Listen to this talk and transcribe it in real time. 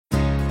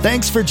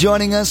Thanks for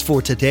joining us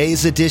for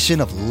today's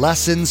edition of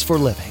Lessons for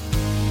Living.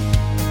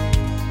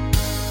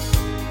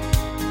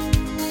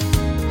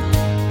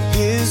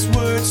 His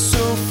word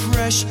so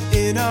fresh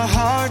in our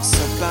hearts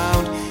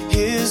abound.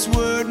 His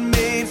word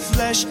made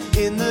flesh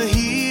in the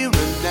here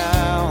and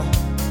now.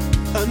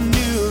 A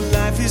new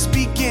life is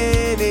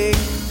beginning.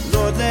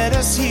 Lord, let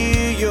us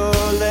hear your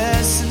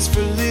lessons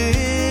for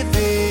living.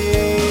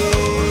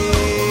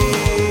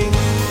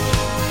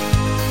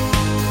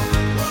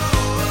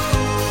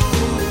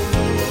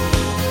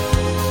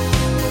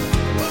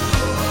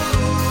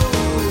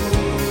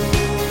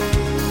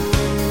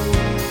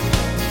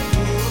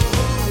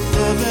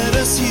 Lord, let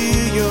us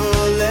hear your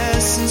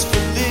lessons for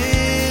living.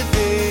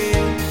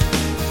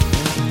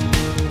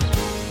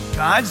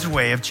 God's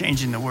way of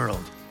changing the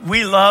world.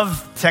 We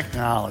love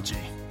technology,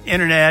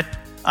 internet,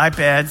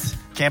 iPads,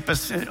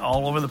 campus,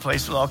 all over the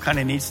place with all kind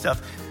of neat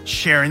stuff.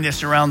 Sharing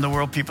this around the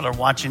world. People are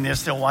watching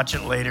this. They'll watch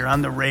it later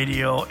on the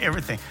radio,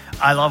 everything.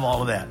 I love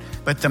all of that.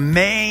 But the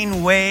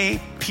main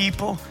way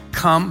people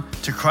come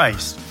to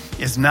Christ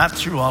is not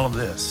through all of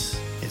this.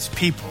 It's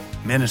people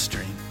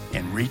ministering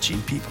and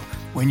reaching people.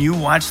 When you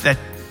watch that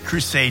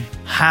crusade,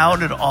 how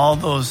did all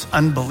those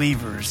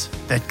unbelievers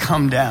that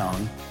come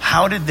down,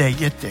 how did they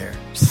get there?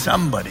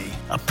 Somebody,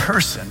 a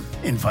person,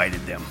 invited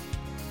them.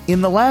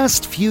 In the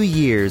last few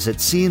years,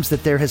 it seems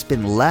that there has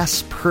been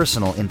less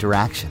personal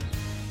interaction.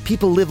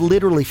 People live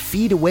literally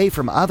feet away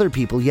from other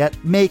people, yet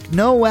make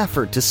no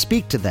effort to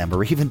speak to them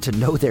or even to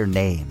know their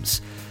names.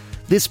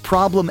 This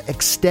problem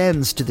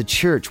extends to the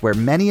church, where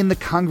many in the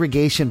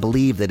congregation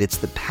believe that it's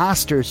the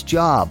pastor's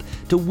job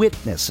to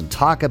witness and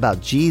talk about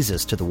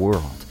Jesus to the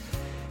world.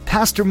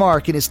 Pastor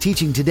Mark, in his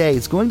teaching today,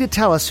 is going to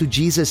tell us who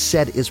Jesus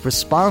said is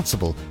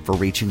responsible for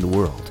reaching the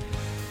world.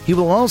 He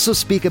will also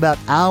speak about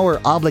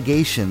our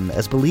obligation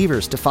as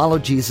believers to follow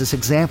Jesus'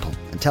 example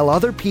and tell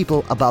other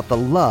people about the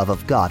love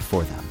of God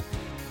for them.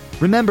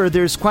 Remember,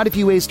 there's quite a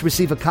few ways to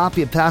receive a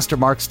copy of Pastor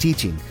Mark's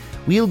teaching.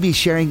 We'll be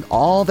sharing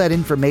all that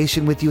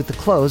information with you at the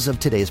close of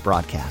today's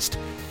broadcast.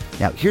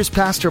 Now, here's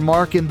Pastor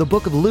Mark in the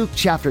book of Luke,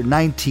 chapter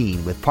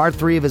 19, with part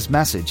 3 of his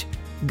message,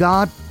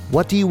 God,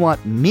 what do you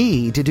want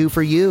me to do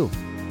for you?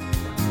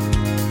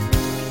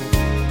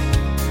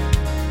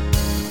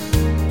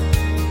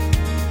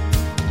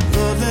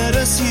 Let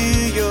us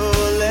hear your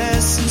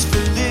lessons for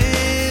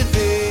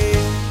living.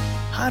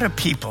 How do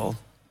people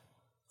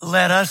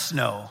let us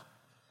know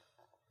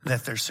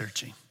that they're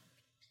searching?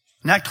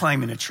 Not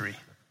climbing a tree.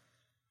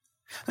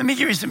 Let me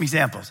give you some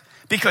examples.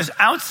 Because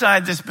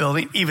outside this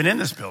building, even in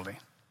this building,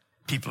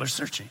 people are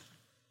searching.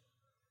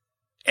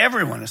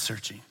 Everyone is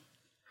searching.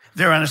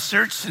 They're on a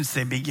search since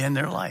they began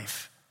their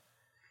life.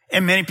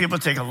 And many people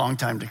take a long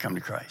time to come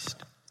to Christ.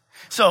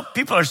 So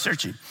people are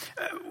searching.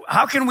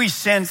 How can we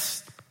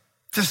sense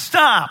to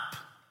stop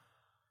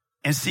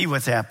and see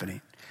what's happening?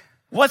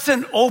 What's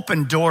an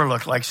open door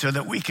look like so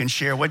that we can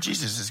share what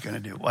Jesus is going to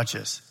do? Watch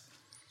this.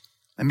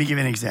 Let me give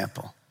you an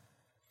example.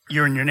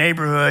 You're in your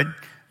neighborhood,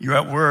 you're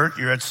at work,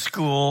 you're at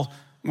school,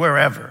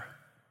 wherever.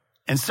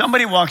 And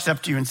somebody walks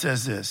up to you and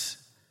says this,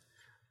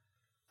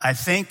 I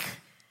think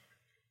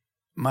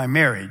my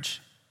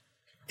marriage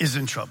is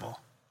in trouble.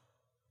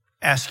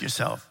 Ask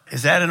yourself,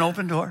 is that an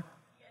open door?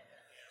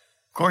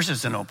 Of course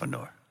it's an open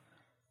door.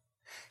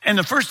 And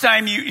the first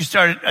time you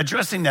started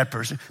addressing that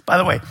person, by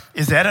the way,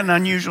 is that an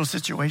unusual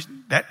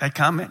situation? That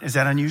comment, is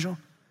that unusual?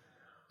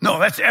 No,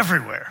 that's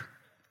everywhere.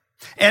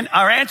 And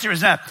our answer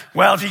is not,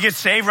 well, if you get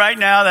saved right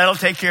now, that'll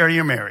take care of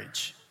your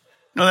marriage.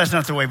 No, that's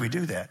not the way we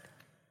do that.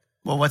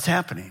 Well, what's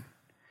happening?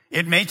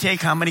 It may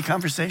take how many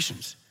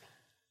conversations?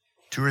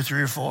 2 or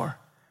 3 or 4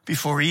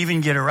 before we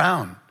even get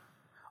around.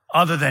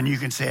 Other than you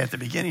can say at the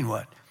beginning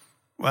what?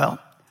 Well,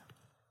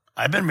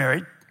 I've been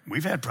married.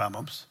 We've had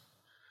problems.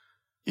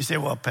 You say,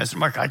 well, Pastor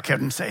Mark, I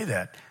couldn't say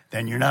that.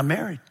 Then you're not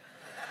married.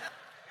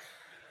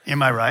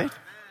 Am I right?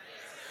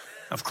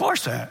 Of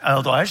course,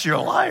 otherwise you're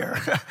a liar.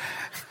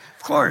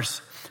 Of course.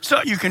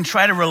 So you can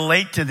try to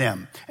relate to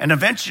them, and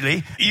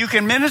eventually you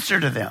can minister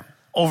to them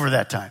over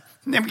that time.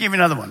 Let me give you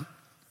another one.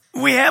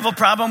 We have a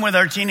problem with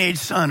our teenage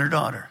son or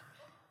daughter.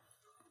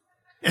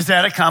 Is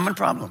that a common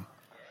problem?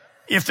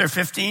 If they're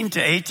 15 to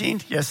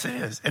 18, yes, it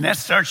is. And that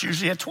starts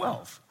usually at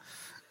 12.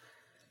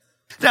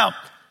 Now,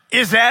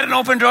 is that an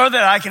open door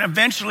that I can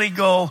eventually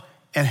go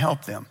and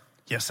help them?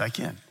 Yes, I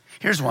can.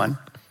 Here's one,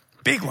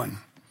 big one.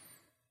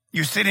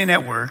 You're sitting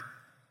at work.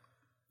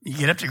 You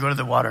get up to go to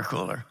the water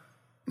cooler,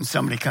 and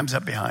somebody comes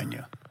up behind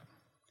you.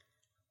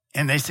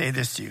 And they say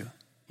this to you.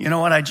 You know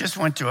what? I just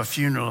went to a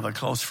funeral of a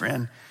close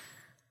friend,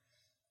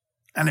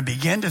 and I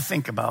began to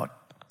think about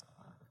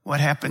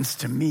what happens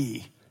to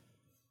me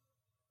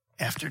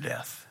after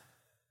death.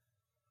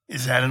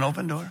 Is that an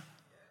open door?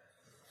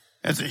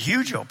 That's a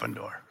huge open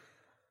door.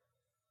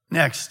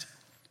 Next,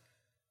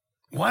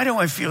 why do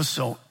I feel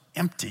so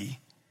empty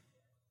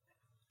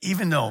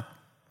even though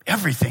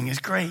everything is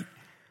great?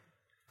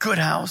 Good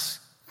house,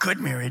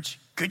 good marriage,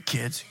 good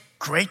kids,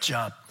 great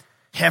job,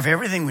 have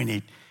everything we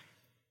need,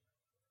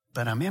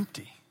 but I'm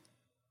empty.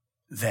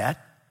 That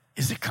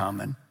is a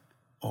common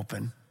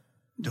open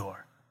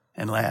door.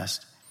 And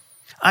last,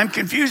 I'm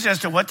confused as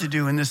to what to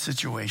do in this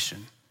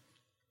situation.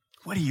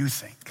 What do you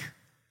think?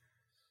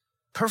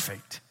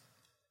 Perfect.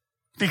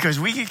 Because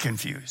we get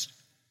confused.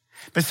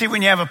 But see,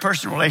 when you have a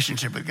personal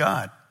relationship with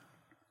God,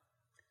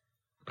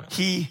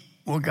 he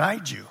will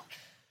guide you.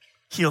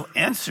 He'll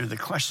answer the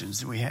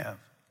questions that we have.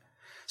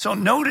 So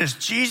notice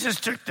Jesus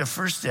took the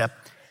first step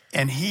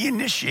and he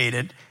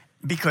initiated,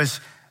 because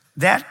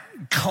that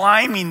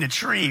climbing the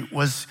tree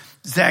was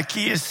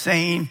Zacchaeus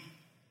saying,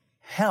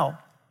 help.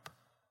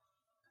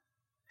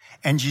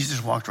 And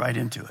Jesus walked right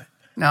into it.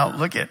 Now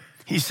look at,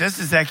 he says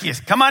to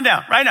Zacchaeus, come on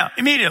down right now,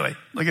 immediately.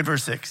 Look at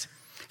verse 6.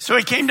 So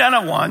he came down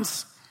at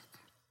once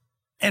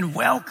and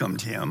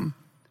welcomed him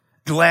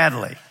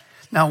gladly.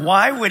 Now,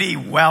 why would he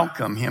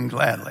welcome him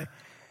gladly?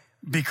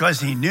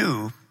 Because he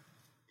knew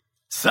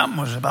something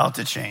was about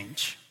to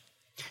change.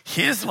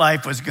 His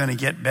life was going to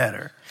get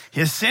better.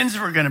 His sins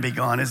were going to be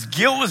gone. His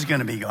guilt was going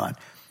to be gone.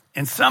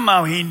 And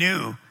somehow he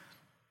knew,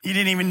 he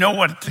didn't even know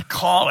what to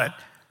call it,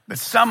 but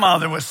somehow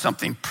there was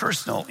something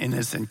personal in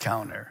this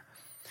encounter.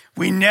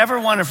 We never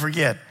want to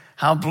forget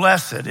how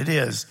blessed it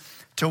is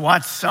to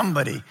watch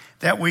somebody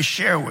that we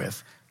share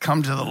with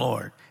come to the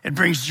Lord. It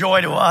brings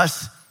joy to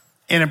us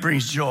and it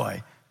brings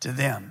joy to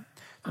them.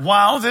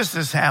 While this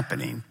is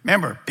happening,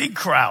 remember, big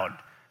crowd,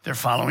 they're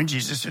following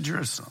Jesus to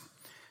Jerusalem.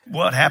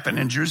 What happened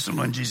in Jerusalem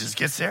when Jesus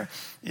gets there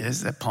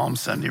is the Palm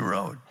Sunday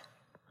road.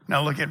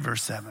 Now look at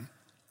verse 7.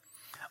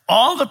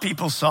 All the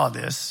people saw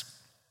this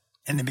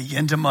and they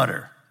began to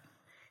mutter,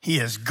 he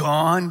has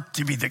gone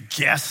to be the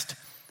guest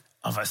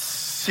of a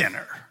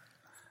sinner.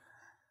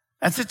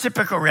 That's a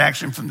typical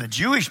reaction from the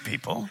Jewish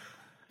people,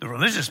 the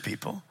religious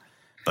people,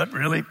 but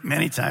really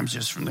many times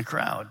just from the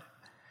crowd.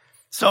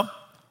 So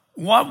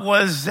what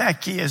was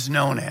Zacchaeus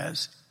known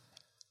as?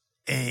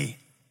 A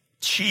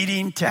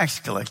cheating tax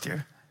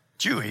collector,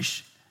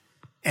 Jewish,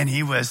 and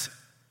he was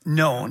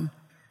known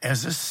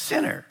as a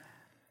sinner.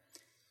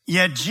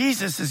 Yet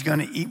Jesus is going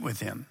to eat with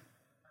him.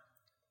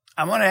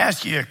 I want to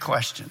ask you a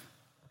question.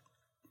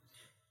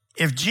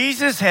 If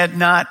Jesus had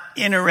not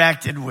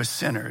interacted with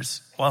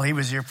sinners while he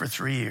was here for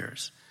 3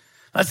 years,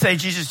 let's say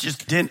Jesus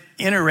just didn't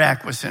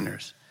interact with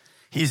sinners.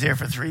 He's there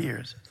for 3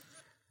 years.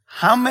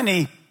 How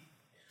many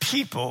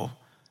people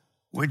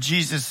would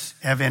Jesus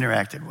have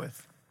interacted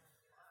with?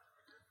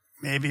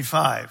 Maybe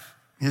 5.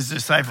 His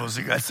disciples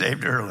who got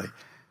saved early,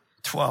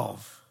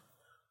 12.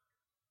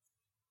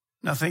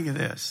 Now think of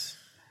this.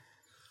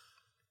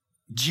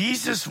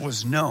 Jesus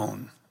was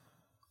known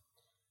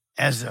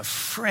as a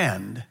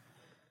friend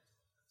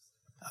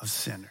of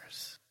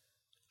sinners.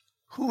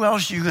 Who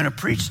else are you going to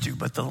preach to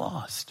but the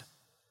lost?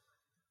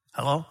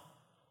 Hello?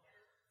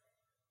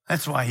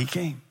 That's why he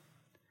came.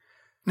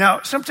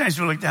 Now, sometimes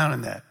we look down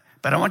on that,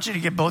 but I want you to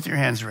get both your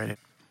hands ready.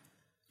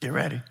 Get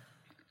ready.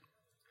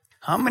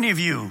 How many of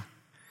you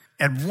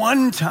at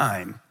one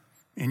time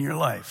in your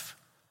life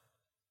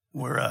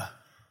were a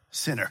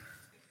sinner?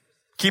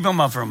 Keep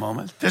them up for a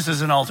moment. This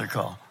is an altar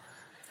call.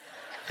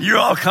 You're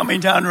all coming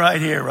down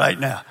right here, right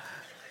now.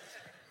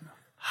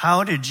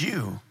 How did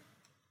you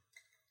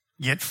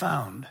get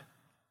found?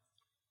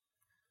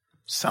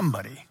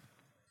 Somebody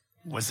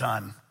was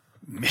on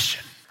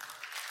mission.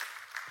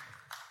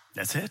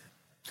 That's it.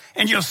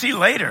 And you'll see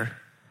later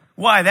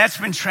why that's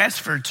been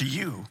transferred to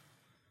you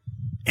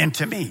and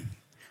to me.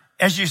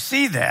 As you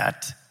see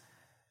that,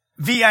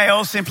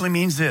 VIO simply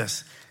means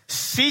this: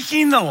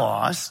 seeking the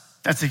lost.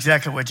 That's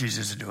exactly what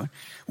Jesus is doing.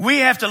 We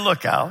have to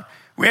look out.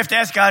 We have to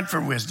ask God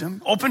for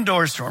wisdom. Open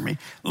doors for me.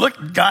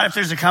 Look, God, if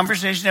there's a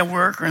conversation at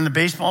work or in the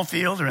baseball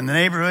field or in the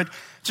neighborhood,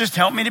 just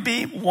help me to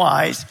be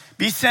wise,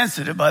 be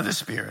sensitive by the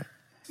Spirit.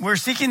 We're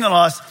seeking the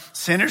lost,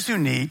 sinners who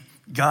need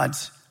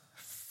God's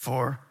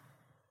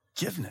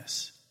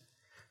forgiveness.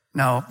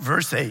 Now,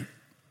 verse 8.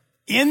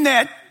 In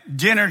that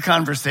dinner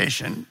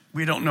conversation,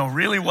 we don't know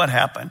really what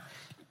happened,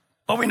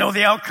 but we know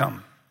the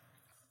outcome.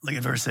 Look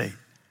at verse 8.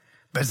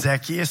 But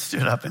Zacchaeus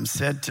stood up and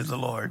said to the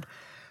Lord,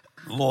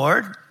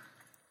 Lord,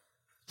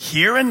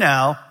 here and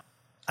now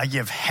I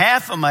give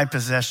half of my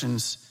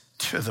possessions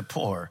to the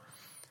poor.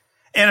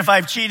 And if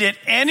I've cheated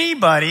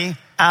anybody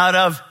out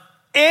of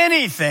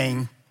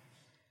anything,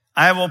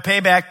 I will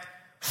pay back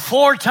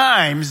 4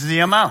 times the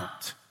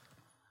amount.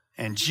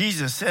 And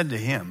Jesus said to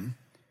him,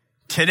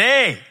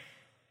 today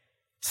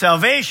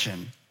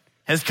salvation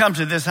has come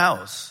to this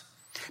house,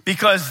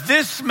 because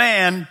this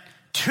man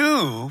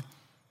too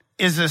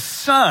is a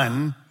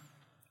son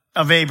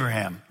of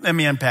Abraham. Let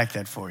me unpack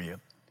that for you.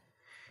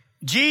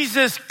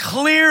 Jesus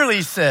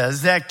clearly says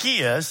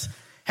Zacchaeus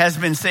has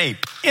been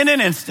saved in an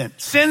instant.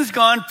 Sin's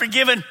gone,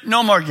 forgiven,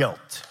 no more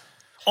guilt.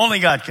 Only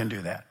God can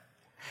do that.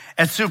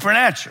 It's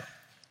supernatural.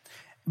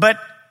 But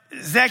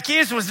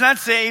Zacchaeus was not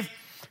saved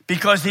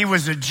because he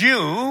was a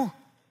Jew.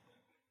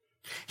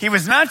 He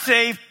was not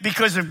saved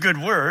because of good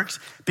works,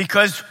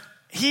 because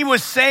he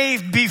was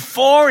saved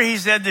before he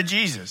said to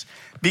Jesus,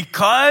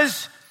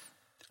 because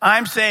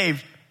I'm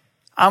saved,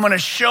 I'm going to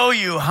show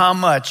you how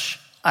much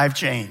I've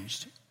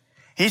changed.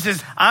 He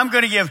says, I'm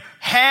going to give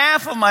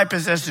half of my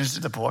possessions to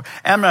the poor,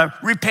 and I'm going to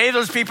repay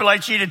those people I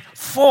cheated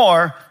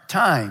 4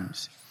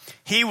 times.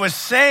 He was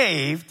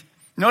saved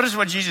Notice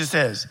what Jesus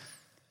says.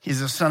 He's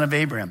the son of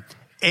Abraham.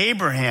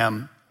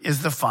 Abraham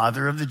is the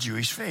father of the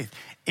Jewish faith.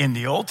 In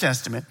the Old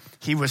Testament,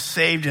 he was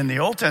saved in the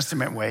Old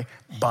Testament way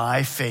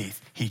by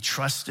faith. He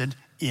trusted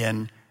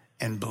in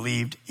and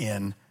believed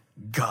in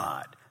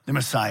God. The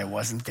Messiah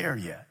wasn't there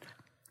yet.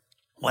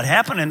 What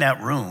happened in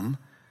that room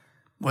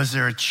was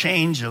there a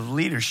change of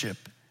leadership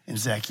in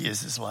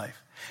Zacchaeus'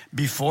 life.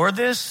 Before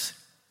this,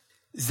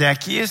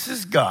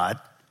 Zacchaeus' God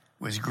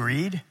was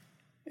greed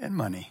and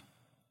money.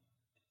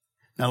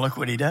 Now look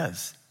what he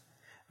does.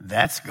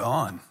 That's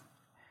gone.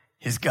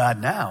 His God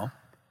now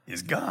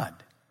is God.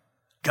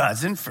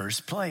 God's in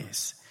first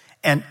place.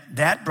 And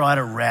that brought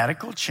a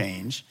radical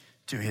change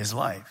to his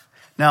life.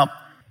 Now,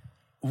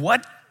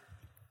 what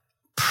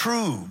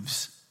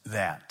proves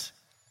that?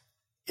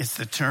 It's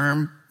the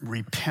term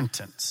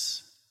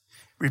repentance.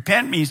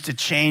 Repent means to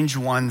change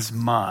one's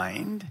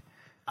mind.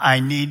 I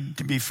need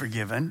to be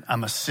forgiven.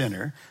 I'm a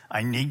sinner.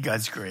 I need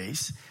God's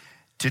grace.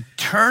 To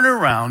turn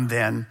around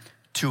then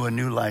to a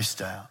new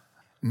lifestyle.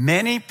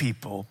 Many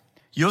people,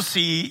 you'll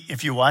see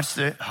if you watch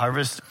the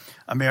Harvest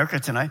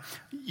America tonight,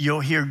 you'll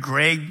hear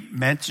Greg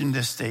mention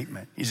this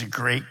statement. He's a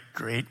great,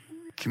 great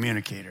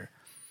communicator.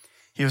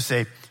 He'll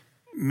say,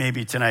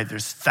 maybe tonight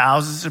there's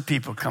thousands of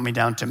people coming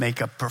down to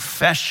make a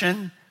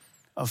profession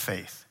of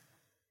faith.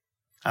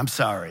 I'm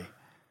sorry.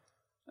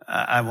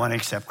 I want to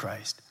accept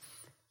Christ.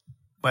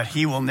 But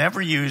he will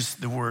never use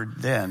the word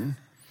then,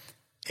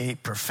 a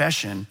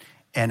profession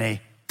and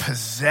a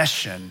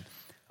possession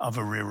of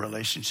a real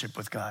relationship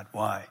with God.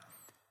 Why?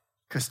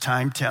 Because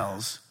time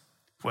tells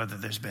whether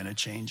there's been a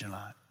change or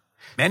not.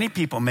 Many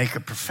people make a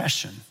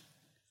profession,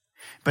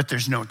 but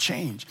there's no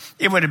change.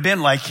 It would have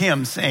been like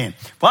him saying,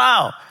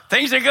 wow,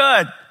 things are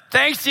good.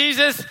 Thanks,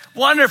 Jesus.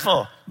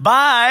 Wonderful.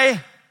 Bye.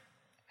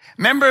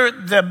 Remember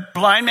the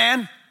blind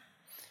man?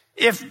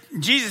 If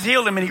Jesus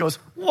healed him and he goes,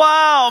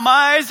 wow,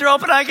 my eyes are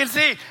open, I can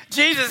see.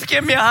 Jesus,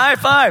 give me a high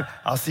five.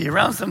 I'll see you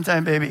around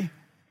sometime, baby.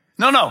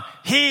 No.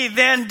 He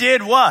then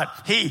did what?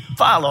 He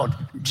followed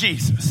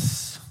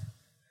Jesus.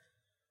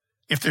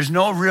 If there's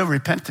no real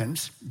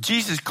repentance,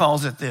 Jesus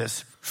calls it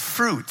this,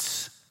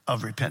 fruits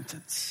of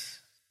repentance.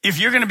 If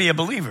you're going to be a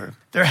believer,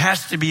 there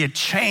has to be a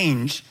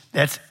change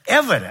that's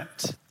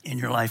evident in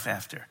your life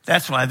after.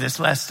 That's why this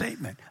last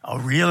statement, a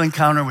real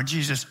encounter with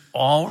Jesus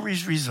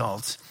always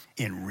results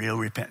in real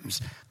repentance.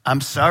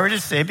 I'm sorry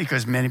to say,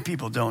 because many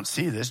people don't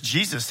see this,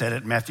 Jesus said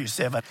it in Matthew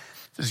 7,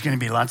 there's going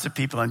to be lots of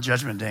people on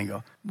Judgment Day and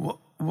go, well,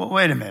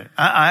 wait a minute,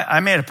 I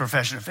made a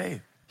profession of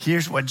faith.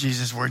 Here's what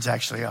Jesus' words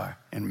actually are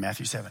in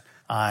Matthew 7.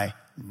 I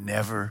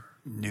never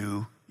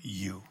knew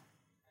you.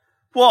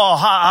 Well,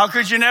 how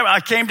could you never? I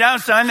came down,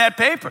 signed that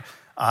paper.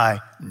 I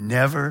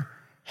never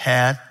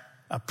had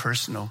a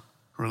personal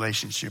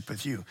relationship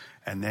with you.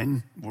 And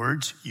then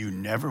words you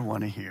never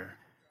want to hear.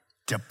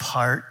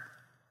 Depart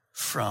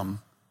from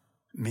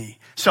me.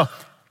 So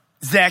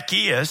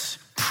Zacchaeus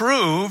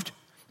proved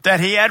that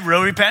he had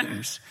real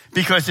repentance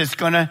because it's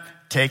going to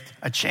take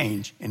a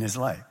change in his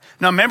life.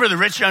 Now remember the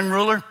rich young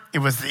ruler? It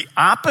was the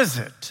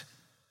opposite.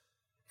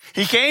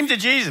 He came to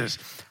Jesus.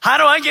 How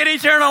do I get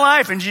eternal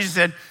life? And Jesus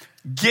said,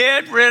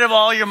 get rid of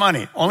all your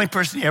money. Only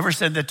person he ever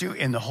said that to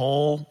in the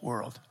whole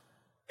world.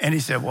 And he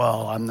said,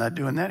 well, I'm not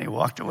doing that. He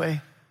walked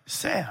away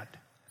sad.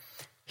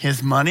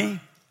 His money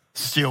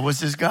still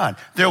was his God.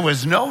 There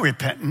was no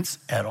repentance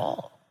at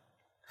all.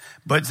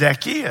 But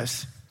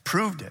Zacchaeus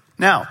proved it.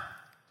 Now,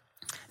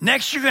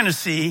 next you're going to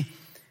see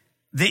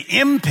the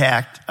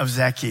impact of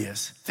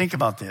Zacchaeus. Think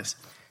about this.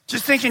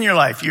 Just think in your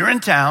life. You're in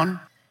town,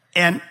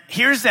 and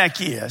here's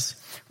Zacchaeus.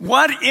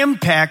 What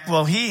impact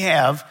will he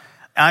have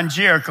on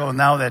Jericho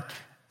now that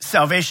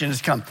salvation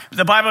has come?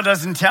 The Bible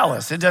doesn't tell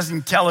us. It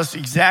doesn't tell us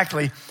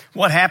exactly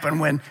what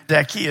happened when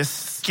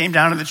Zacchaeus came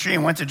down to the tree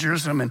and went to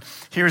Jerusalem, and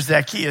here's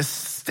Zacchaeus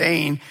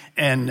staying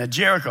in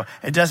Jericho.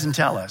 It doesn't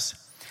tell us.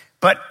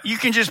 But you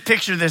can just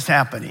picture this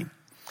happening.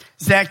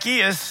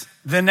 Zacchaeus,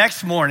 the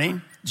next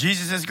morning,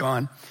 Jesus is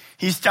gone.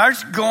 He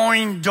starts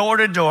going door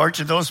to door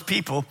to those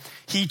people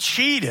he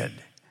cheated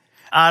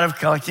out of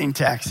collecting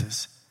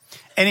taxes.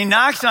 And he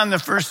knocks on the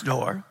first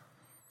door,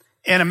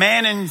 and a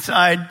man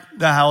inside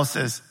the house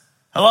says,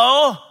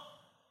 hello?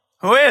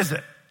 Who is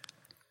it?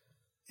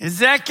 It's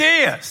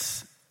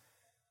Zacchaeus.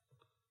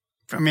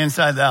 From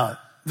inside the house.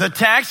 The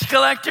tax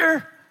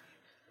collector?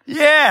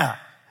 Yeah.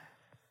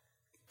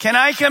 Can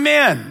I come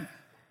in?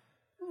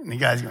 And the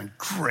guy's going,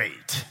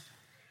 great.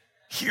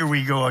 Here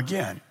we go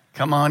again.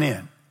 Come on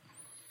in.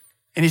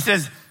 And he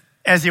says,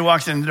 as he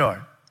walks in the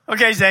door,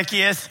 okay,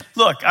 Zacchaeus,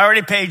 look, I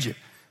already paid you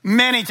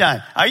many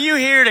times. Are you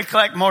here to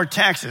collect more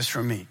taxes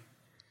from me?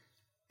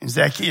 And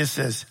Zacchaeus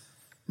says,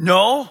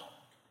 no,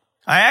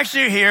 I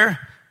actually here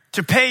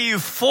to pay you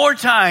 4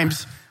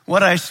 times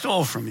what I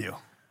stole from you.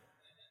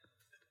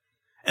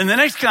 And the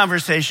next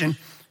conversation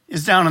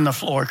is down on the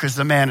floor because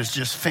the man has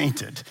just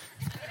fainted.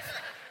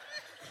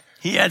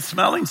 He had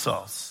smelling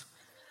salts.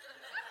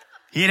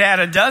 He'd had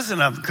a dozen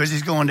of them because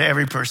he's going to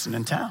every person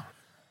in town.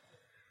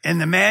 And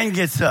the man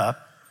gets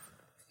up.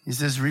 He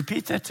says,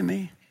 repeat that to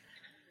me.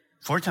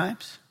 4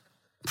 times?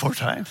 4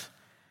 times?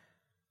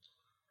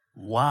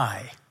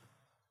 Why?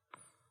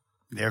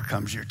 There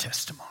comes your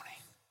testimony.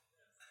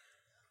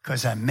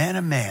 Because I met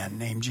a man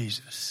named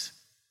Jesus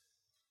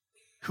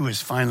who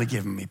has finally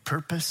given me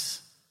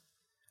purpose.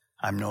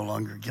 I'm no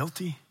longer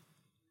guilty.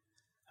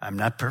 I'm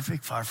not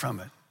perfect, far from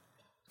it.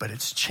 But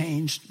it's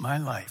changed my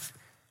life.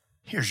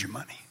 Here's your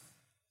money.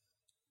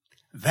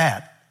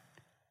 That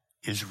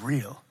is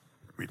real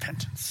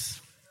repentance.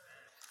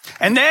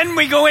 And then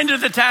we go into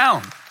the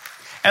town.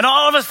 And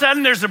all of a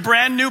sudden, there's a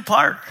brand new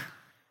park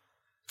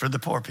for the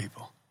poor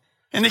people.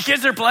 And the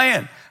kids are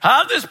playing.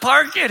 How'd this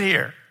park get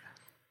here?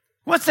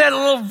 What's that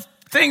little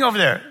thing over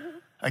there?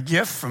 A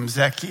gift from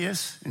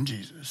Zacchaeus and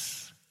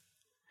Jesus.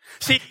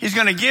 See, he's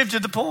going to give to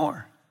the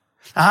poor.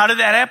 Now, how did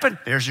that happen?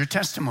 There's your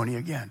testimony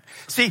again.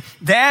 See,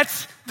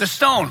 that's the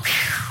stone.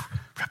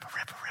 Ripple,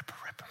 ripple, ripple,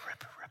 ripple,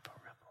 ripple, ripple,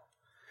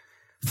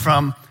 ripple.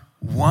 From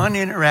one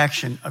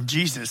interaction of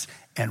Jesus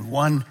and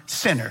one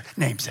sinner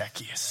named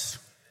Zacchaeus.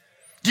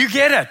 Do you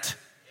get it?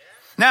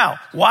 Now,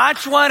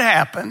 watch what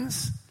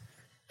happens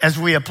as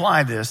we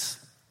apply this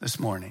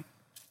morning.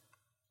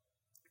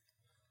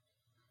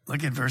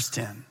 Look at verse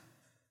 10.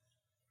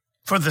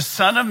 For the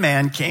Son of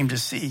Man came to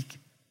seek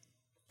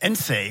and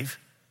save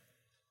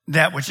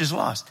that which is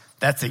lost.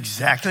 That's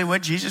exactly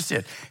what Jesus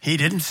did. He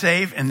didn't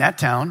save in that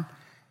town,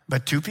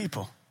 but two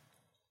people.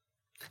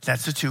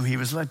 That's the two he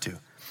was led to.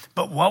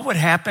 But what would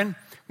happen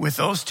with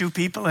those two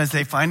people as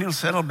they finally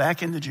settled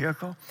back into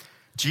Jericho?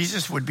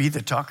 Jesus would be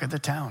the talk of the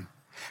town.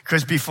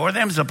 Because before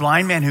them was a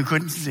blind man who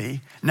couldn't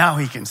see. Now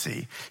he can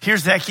see.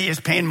 Here's Zacchaeus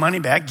paying money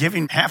back,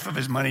 giving half of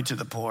his money to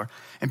the poor.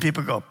 And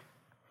people go,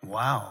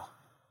 wow,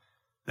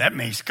 that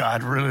makes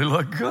God really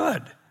look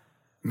good.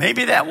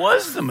 Maybe that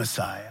was the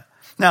Messiah.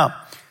 Now,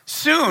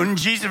 soon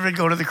Jesus would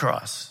go to the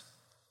cross.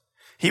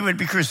 He would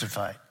be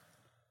crucified,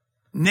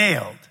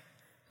 nailed,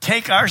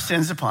 take our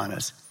sins upon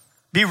us,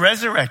 be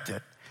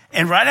resurrected.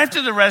 And right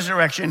after the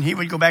resurrection, he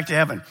would go back to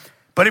heaven.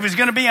 But he was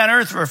going to be on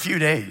earth for a few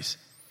days.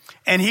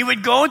 And he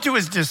would go to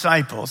his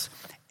disciples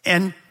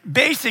and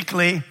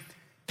basically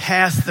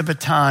pass the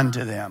baton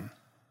to them.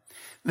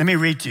 Let me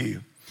read to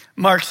you.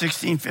 Mark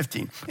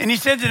 16:15. And he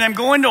said to them,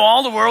 go into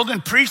all the world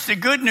and preach the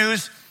good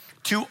news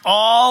to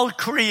all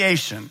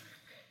creation.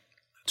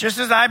 Just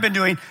as I've been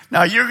doing.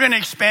 Now you're going to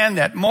expand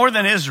that more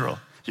than Israel.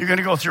 You're going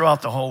to go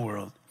throughout the whole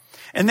world.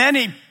 And then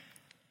he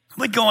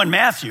would go in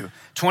Matthew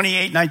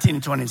 28:19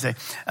 and 20 and say,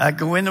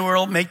 go in the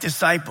world, make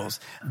disciples,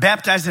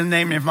 baptize in the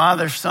name of your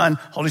Father, Son,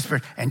 Holy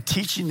Spirit, and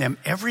teaching them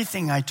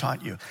everything I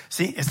taught you.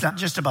 See, it's not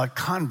just about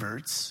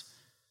converts.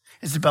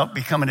 It's about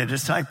becoming a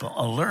disciple,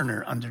 a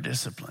learner under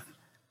discipline.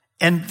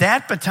 And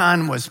that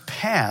baton was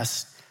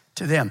passed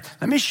to them.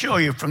 Let me show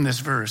you from this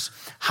verse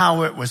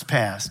how it was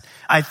passed.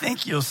 I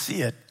think you'll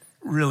see it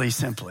really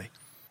simply.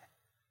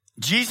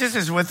 Jesus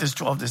is with his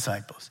 12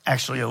 disciples,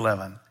 actually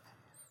 11.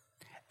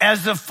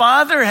 As the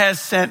Father has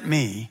sent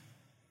me,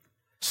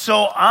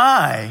 so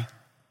I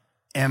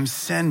am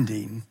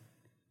sending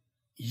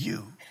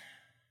you.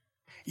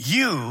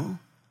 You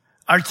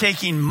are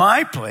taking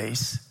my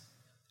place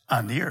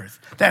on the earth.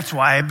 That's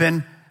why I've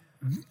been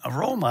a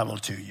role model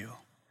to you.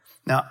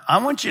 Now, I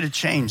want you to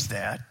change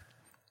that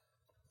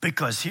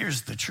because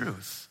here's the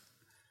truth.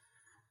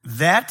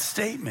 That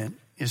statement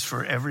is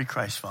for every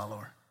Christ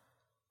follower.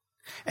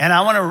 And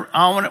I'm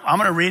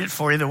going to read it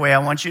for you the way I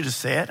want you to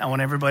say it. I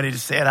want everybody to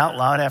say it out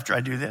loud after I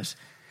do this.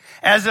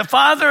 As the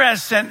Father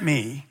has sent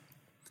me,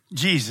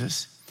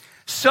 Jesus,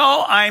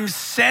 so I'm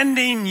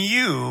sending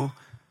you,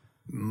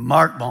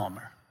 Mark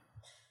Balmer.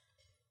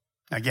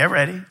 Now get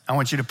ready. I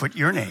want you to put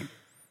your name,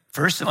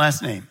 first and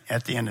last name,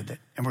 at the end of it.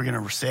 And we're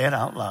going to say it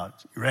out loud.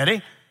 You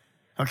ready?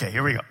 Okay,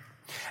 here we go.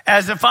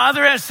 As the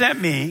Father has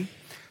sent me,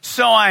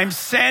 so I'm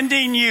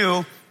sending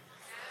you.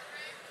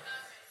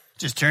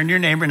 Just turn to your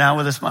neighbor now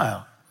with a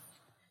smile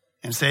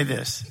and say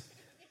this.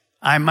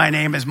 My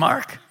name is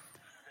Mark.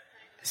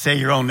 Say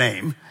your own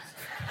name.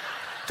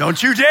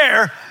 Don't you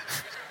dare.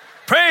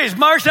 Praise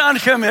Mark's on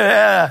to come.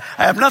 I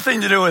have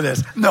nothing to do with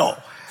this. No.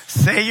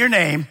 Say your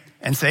name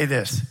and say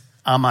this.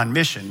 I'm on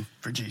mission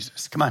for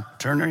Jesus. Come on,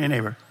 turn to your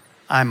neighbor.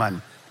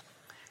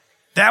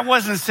 That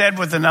wasn't said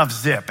with enough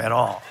zip at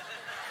all.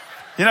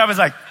 You know, I was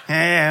like,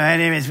 hey, my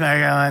name is Mark.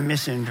 I'm on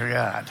mission for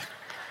God.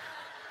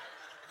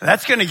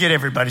 That's going to get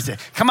everybody to say,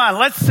 come on,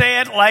 let's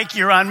say it like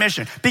you're on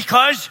mission.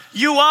 Because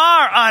you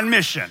are on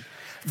mission.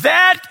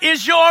 That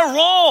is your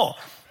role.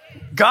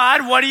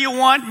 God, what do you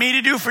want me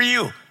to do for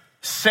you?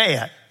 Say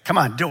it. Come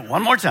on, do it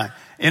one more time.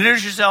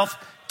 Introduce yourself,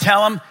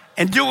 tell them,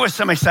 and do it with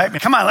some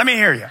excitement. Come on, let me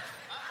hear you.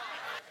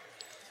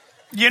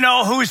 You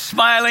know who's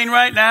smiling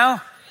right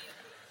now?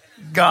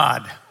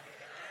 God.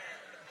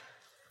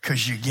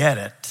 Because you get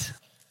it.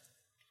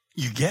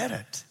 You get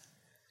it.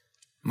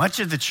 Much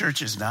of the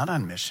church is not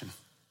on mission.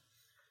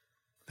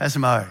 Pastor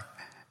Mark,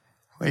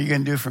 what are you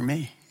going to do for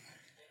me?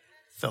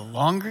 The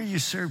longer you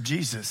serve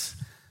Jesus,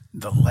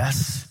 the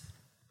less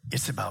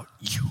it's about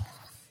you.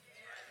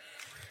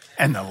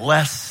 And the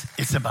less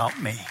it's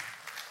about me.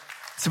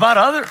 It's about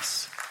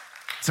others.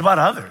 It's about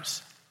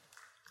others.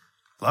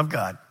 Love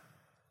God.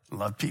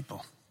 Love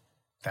people.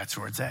 That's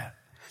where it's at.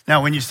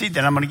 Now, when you see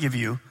that, I'm going to give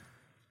you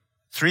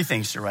 3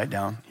 things to write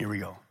down. Here we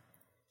go.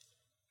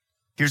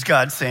 Here's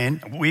God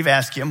saying, we've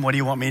asked him, what do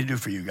you want me to do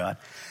for you, God?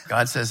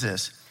 God says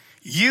this,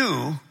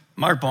 you,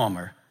 Mark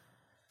Balmer,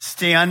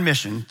 stay on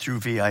mission through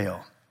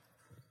VIO.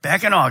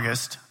 Back in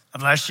August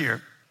of last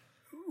year,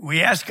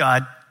 we asked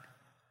God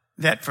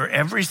that for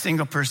every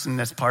single person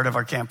that's part of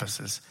our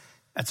campuses,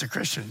 that's a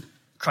Christian,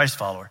 Christ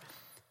follower,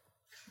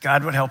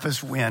 God would help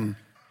us win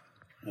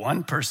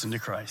one person to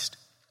Christ.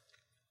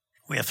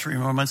 We have 3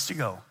 more months to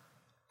go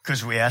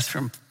because we asked for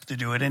him to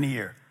do it in a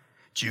year.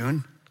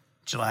 June,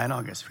 July, and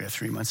August. We have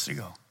 3 months to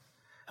go.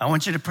 I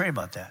want you to pray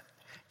about that.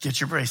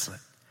 Get your bracelet.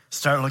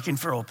 Start looking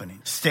for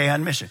openings. Stay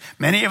on mission.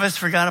 Many of us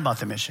forgot about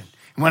the mission.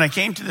 When I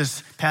came to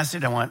this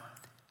passage, I went,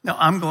 no,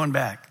 I'm going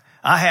back.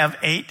 I have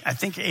 8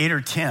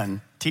 or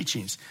 10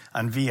 teachings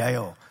on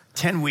VIO.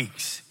 10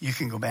 weeks. You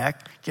can go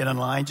back, get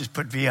online, just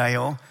put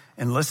VIO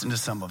and listen to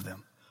some of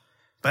them.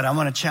 But I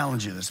want to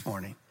challenge you this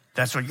morning.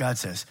 That's what God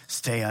says.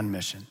 Stay on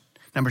mission.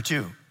 Number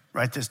 2,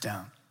 write this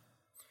down.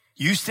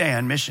 You stay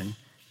on mission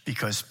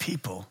because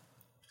people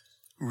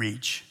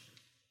reach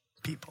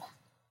people.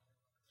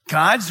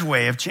 God's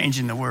way of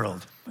changing the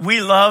world.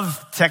 We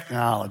love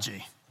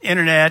technology.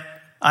 Internet,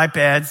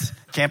 iPads,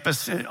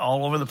 campus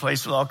all over the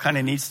place with all kind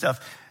of neat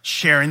stuff.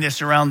 Sharing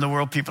this around the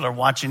world. People are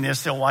watching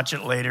this. They'll watch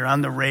it later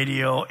on the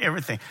radio,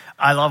 everything.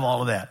 I love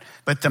all of that.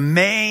 But the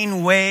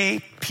main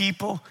way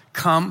people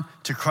come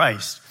to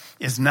Christ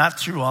is not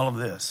through all of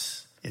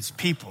this. It's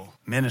people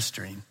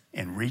ministering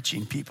and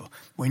reaching people.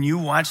 When you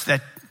watch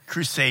that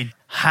crusade,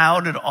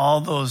 how did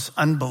all those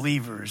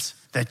unbelievers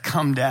that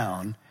come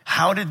down,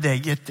 how did they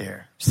get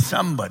there?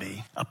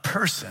 Somebody, a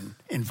person,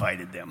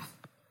 invited them.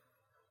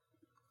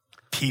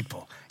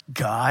 People.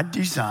 God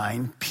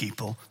designed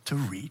people to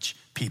reach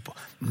people,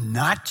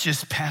 not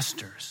just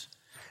pastors,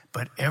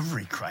 but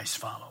every Christ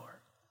follower.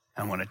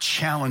 I want to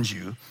challenge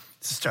you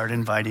to start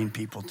inviting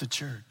people to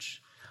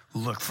church.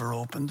 Look for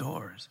open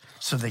doors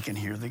so they can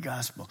hear the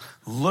gospel.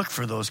 Look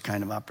for those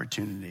kind of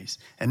opportunities.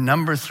 And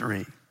number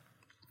 3,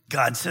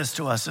 God says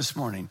to us this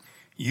morning,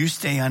 you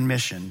stay on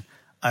mission.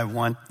 I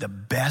want the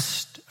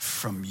best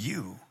from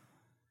you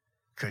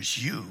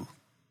because you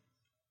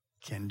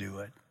can do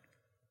it.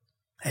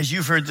 As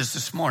you've heard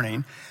this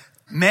morning,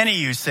 many of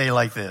you say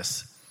like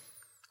this,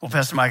 well,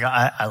 Pastor Mike,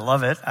 I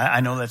love it.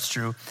 I know that's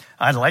true.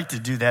 I'd like to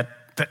do that,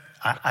 but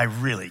I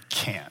really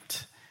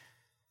can't.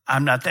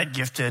 I'm not that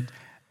gifted.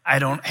 I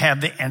don't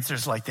have the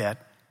answers like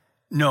that.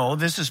 No,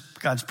 this is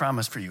God's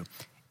promise for you.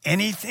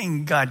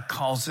 Anything God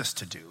calls us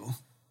to do,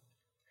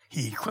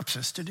 he equips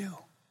us to do.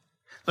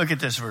 Look at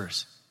this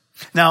verse.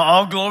 Now,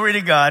 all glory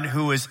to God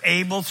who is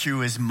able through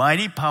his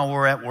mighty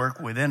power at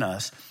work within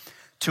us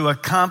to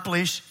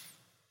accomplish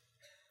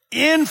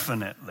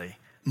infinitely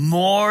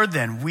more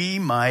than we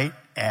might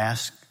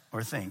ask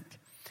or think.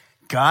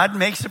 God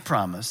makes a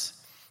promise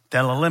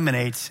that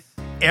eliminates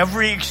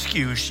every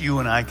excuse you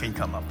and I can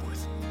come up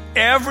with.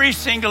 Every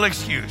single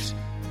excuse.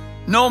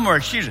 No more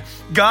excuses.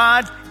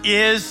 God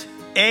is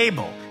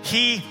able.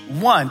 He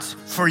wants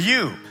for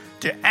you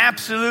to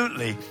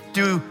absolutely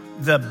do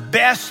the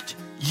best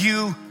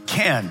you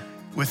can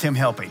with him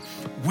helping.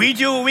 We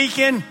do what we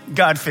can,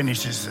 God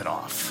finishes it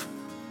off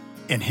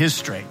in his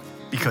strength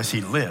because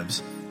he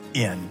lives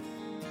in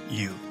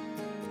you.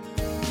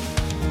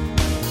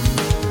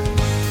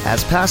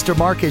 As Pastor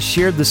Mark has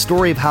shared the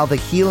story of how the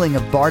healing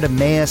of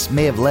Bartimaeus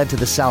may have led to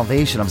the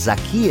salvation of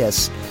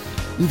Zacchaeus,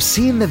 we've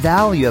seen the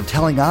value of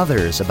telling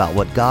others about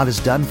what God has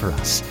done for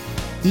us.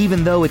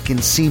 Even though it can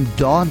seem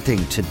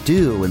daunting to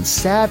do and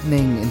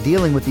saddening in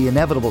dealing with the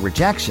inevitable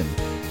rejection,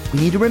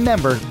 we need to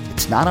remember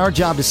it's not our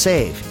job to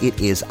save.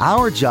 It is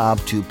our job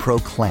to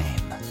proclaim.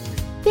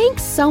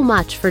 Thanks so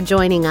much for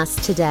joining us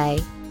today.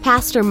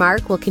 Pastor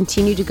Mark will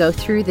continue to go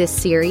through this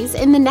series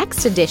in the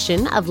next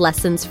edition of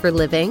Lessons for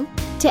Living.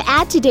 To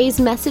add today's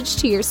message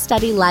to your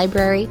study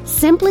library,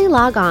 simply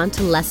log on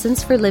to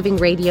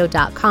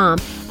lessonsforlivingradio.com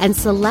and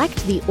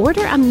select the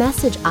Order a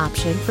Message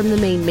option from the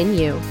main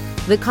menu.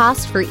 The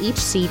cost for each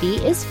CD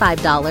is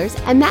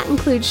 $5, and that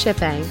includes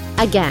shipping.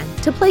 Again,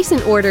 to place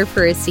an order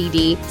for a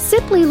CD,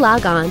 simply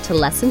log on to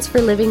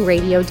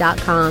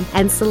lessonsforlivingradio.com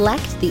and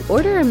select the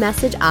Order a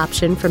Message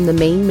option from the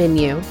main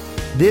menu.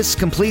 This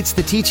completes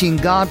the teaching,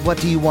 God, what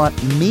do you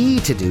want me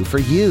to do for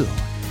you?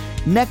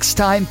 Next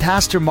time,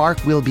 Pastor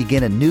Mark will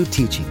begin a new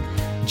teaching.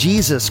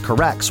 Jesus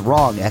corrects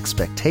wrong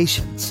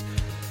expectations.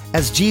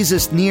 As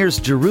Jesus nears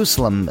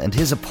Jerusalem and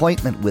his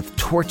appointment with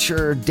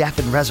torture, death,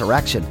 and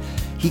resurrection,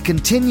 he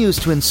continues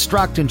to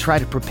instruct and try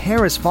to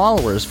prepare his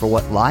followers for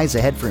what lies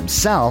ahead for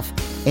himself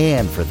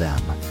and for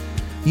them.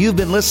 You've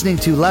been listening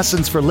to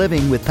Lessons for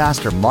Living with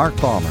Pastor Mark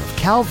Balmer of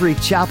Calvary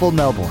Chapel,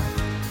 Melbourne.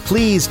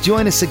 Please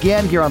join us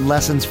again here on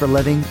Lessons for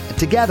Living.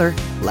 Together,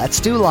 let's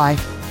do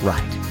life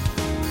right.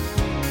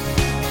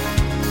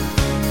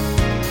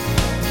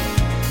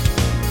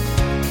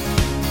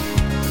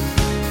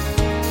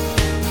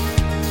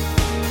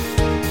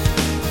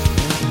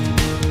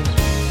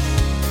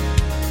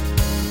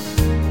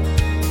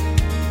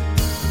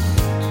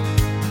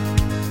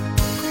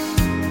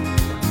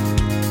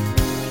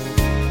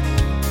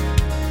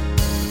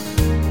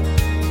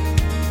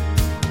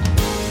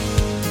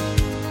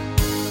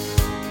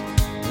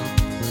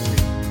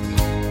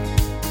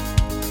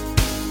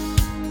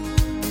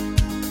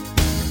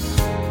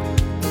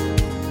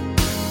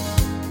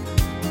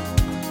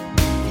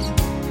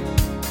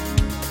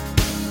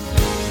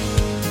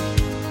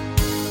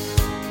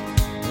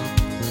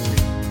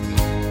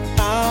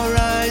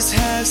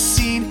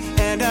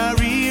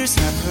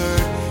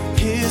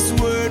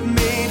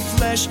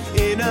 flesh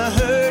in a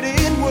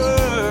hurting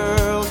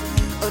world.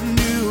 A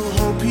new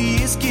hope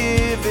he is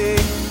giving.